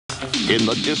In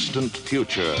the distant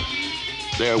future,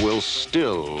 there will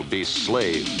still be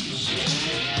slaves,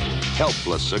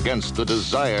 helpless against the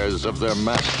desires of their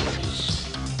masters.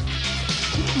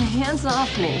 Hands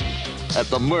off me. At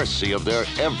the mercy of their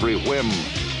every whim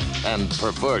and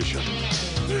perversion.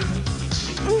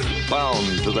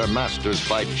 Bound to their masters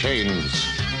by chains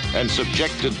and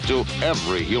subjected to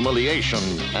every humiliation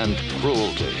and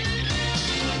cruelty.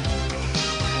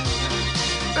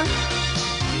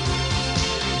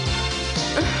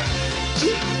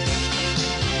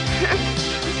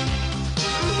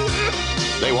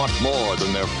 They want more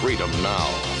than their freedom now.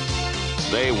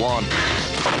 They want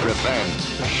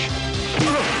revenge.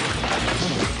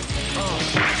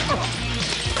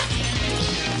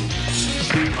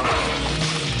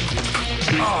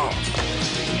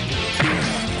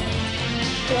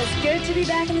 Feels good to be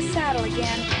back in the saddle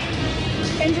again.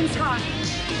 Engine's hot.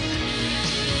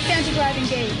 Anti-drive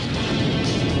engaged.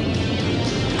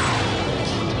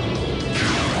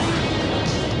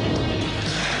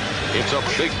 It's a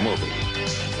big movie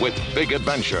with big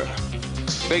adventure,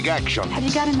 big action. Have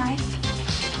you got a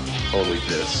knife? Only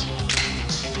this.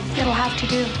 It'll have to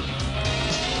do.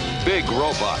 Big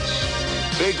robots,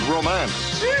 big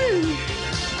romance.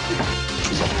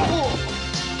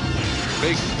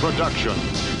 Big production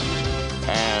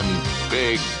and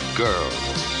big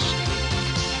girls.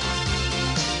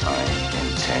 I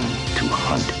intend to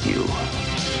hunt you.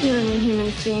 You're an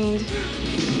inhuman fiend.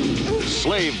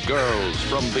 Slave girls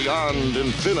from beyond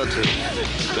infinity.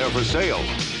 They're for sale,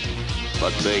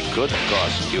 but they could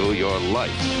cost you your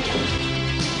life.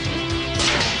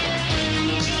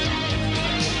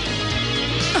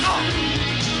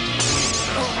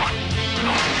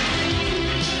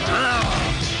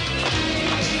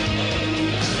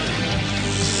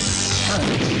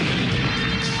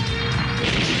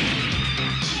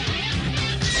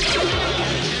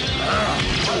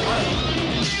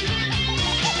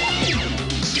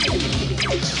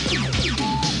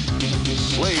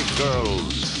 Slave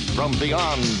girls from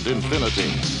beyond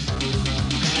infinity.